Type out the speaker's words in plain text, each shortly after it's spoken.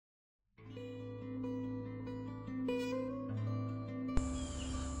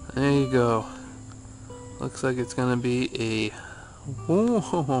There you go. Looks like it's gonna be a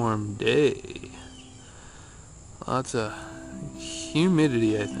warm day. Lots of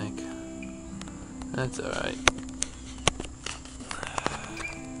humidity, I think. That's alright.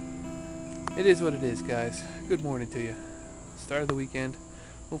 It is what it is, guys. Good morning to you. Start of the weekend.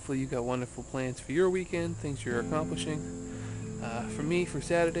 Hopefully you got wonderful plans for your weekend, things you're accomplishing. For me, for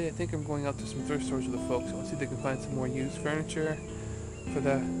Saturday, I think I'm going out to some thrift stores with the folks. I want to see if they can find some more used furniture for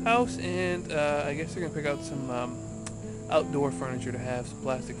the house, and I guess they're going to pick out some outdoor furniture to have, some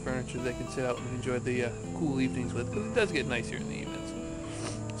plastic furniture they can sit out and enjoy the cool evenings with, because it does get nice here in the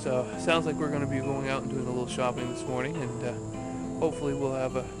evenings. So, sounds like we're going to be going out and doing a little shopping this morning, and hopefully we'll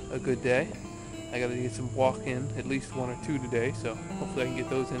have a good day. I got to get some walk-in, at least one or two today, so hopefully I can get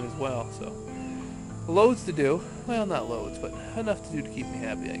those in as well. So, loads to do. Well, not loads, but enough to do to keep me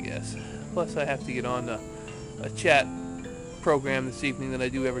happy, I guess. Plus, I have to get on a chat program this evening that I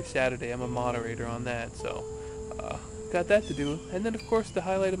do every Saturday. I'm a moderator on that, so got that to do. And then, of course, the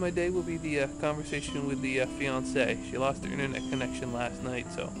highlight of my day will be the conversation with the fiancée. She lost her internet connection last night,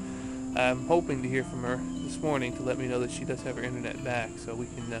 so I'm hoping to hear from her this morning to let me know that she does have her internet back, so we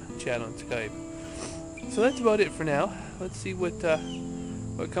can chat on Skype. So that's about it for now. Let's see what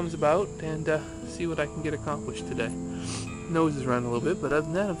comes about and see what I can get accomplished today. Nose is running a little bit, but other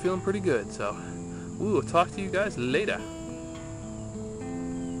than that, I'm feeling pretty good. So, I'll talk to you guys later.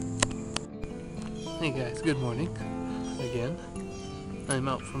 Hey guys, good morning. Again, I'm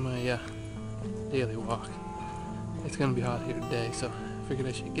out for my daily walk. It's gonna be hot here today, so I figured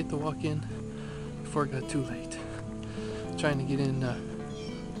I should get the walk in before it got too late. Trying to get in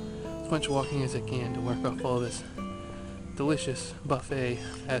as much walking as I can to work off all this delicious buffet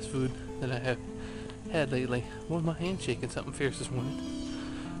fast food that I have had lately. Well, my hand's shaking something fierce this morning.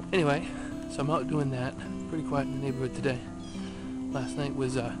 Anyway, so I'm out doing that. Pretty quiet in the neighborhood today. Last night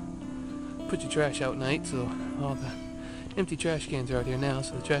was put your trash out night, so all the empty trash cans are out here now,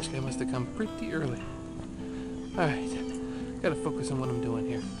 so the trash guy must have come pretty early. Alright, gotta focus on what I'm doing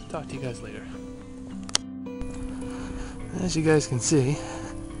here. Talk to you guys later. As you guys can see,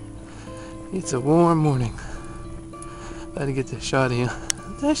 it's a warm morning. Glad to get this shot of you.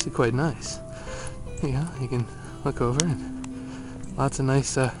 It's actually quite nice. Yeah, you can look over and lots of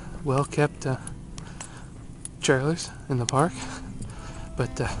nice, well-kept trailers in the park.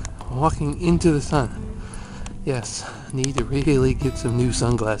 But walking into the sun. Yes, need to really get some new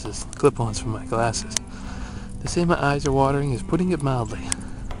sunglasses, clip-ons for my glasses. To say my eyes are watering is putting it mildly.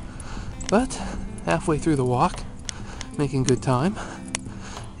 But halfway through the walk, making good time.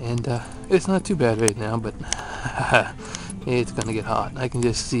 And it's not too bad right now, but it's gonna get hot. I can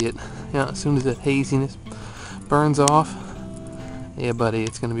just see it. As soon as that haziness burns off, yeah, buddy,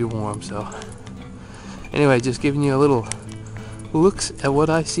 it's gonna be warm. So, anyway, just giving you a little looks at what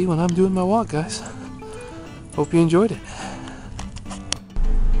I see when I'm doing my walk, guys. Hope you enjoyed it.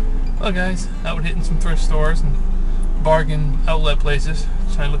 Well, guys, out hitting some thrift stores and bargain outlet places,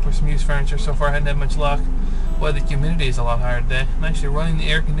 trying to look for some used furniture. So far, I hadn't had much luck. Well, the humidity is a lot higher today. I'm actually running the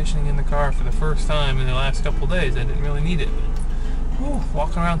air conditioning in the car for the first time in the last couple of days. I didn't really need it. But,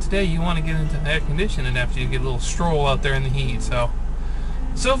 walking around today, you want to get into the air conditioning after you get a little stroll out there in the heat.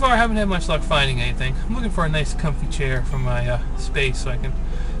 So far, I haven't had much luck finding anything. I'm looking for a nice, comfy chair for my space so I can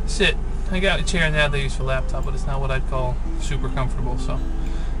sit. I got a chair now that I use for laptop, but it's not what I'd call super comfortable. So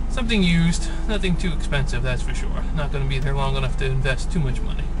something used, nothing too expensive, that's for sure. Not going to be there long enough to invest too much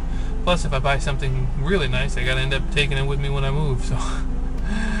money. Plus, if I buy something really nice, I gotta end up taking it with me when I move, so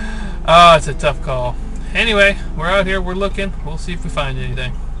it's a tough call. Anyway, we're out here, we're looking. We'll see if we find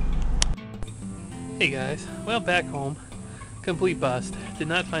anything. Hey guys, well, back home, complete bust. Did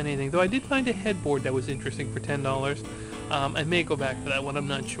not find anything, though I did find a headboard that was interesting for $10. I may go back for that one, I'm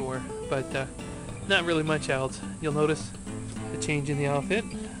not sure, but not really much else. You'll notice the change in the outfit.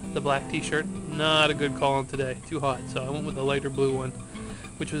 The black t-shirt, not a good call on today, too hot, so I went with the lighter blue one,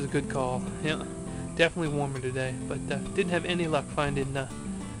 which was a good call. Yeah, definitely warmer today, but didn't have any luck finding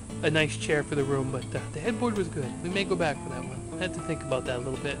a nice chair for the room, but the headboard was good. We may go back for that one. I had to think about that a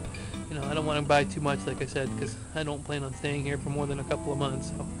little bit. I don't want to buy too much, like I said, because I don't plan on staying here for more than a couple of months.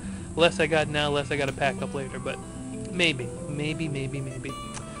 So, less I got now, less I got to pack up later, but maybe.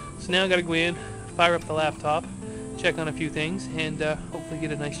 So now I got to go in, fire up the laptop, check on a few things, and hopefully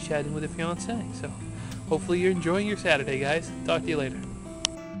get a nice chat in with the fiancée. So, hopefully you're enjoying your Saturday, guys. Talk to you later.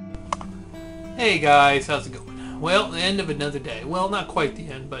 Hey guys, how's it going? Well, the end of another day. Well, not quite the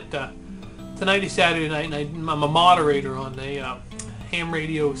end, but tonight is Saturday night, and I'm a moderator on a ham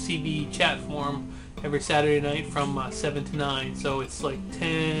radio CB chat forum every Saturday night from 7 to 9. So it's like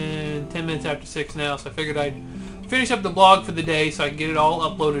 10 minutes after 6 now, so I figured I'd finish up the blog for the day so I can get it all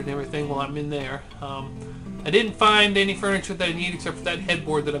uploaded and everything while I'm in there. I didn't find any furniture that I need except for that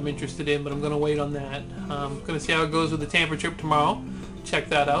headboard that I'm interested in, but I'm going to wait on that. I'm going to see how it goes with the Tampa trip tomorrow. Check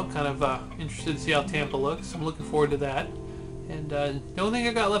that out. Kind of interested to see how Tampa looks. I'm looking forward to that. And the only thing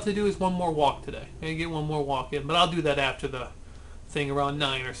I got left to do is one more walk today. I'm going to get one more walk in, but I'll do that after the thing around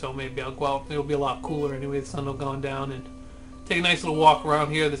 9 or so. Maybe I'll go out. It'll be a lot cooler anyway. The sun will go down and take a nice little walk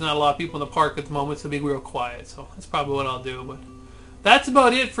around here. There's not a lot of people in the park at the moment, so it'll be real quiet. So that's probably what I'll do. But that's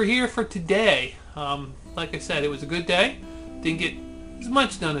about it for today. Like I said, it was a good day. Didn't get as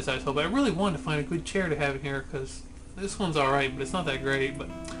much done as I was hoping. I really wanted to find a good chair to have in here because this one's alright, but it's not that great. But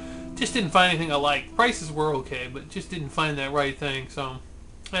just didn't find anything I liked. Prices were okay, but just didn't find that right thing. So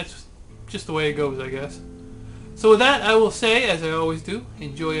that's just the way it goes, I guess. So with that, I will say, as I always do,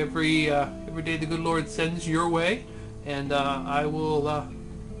 enjoy every day the good Lord sends your way. And I will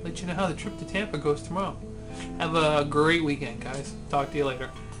let you know how the trip to Tampa goes tomorrow. Have a great weekend, guys. Talk to you later.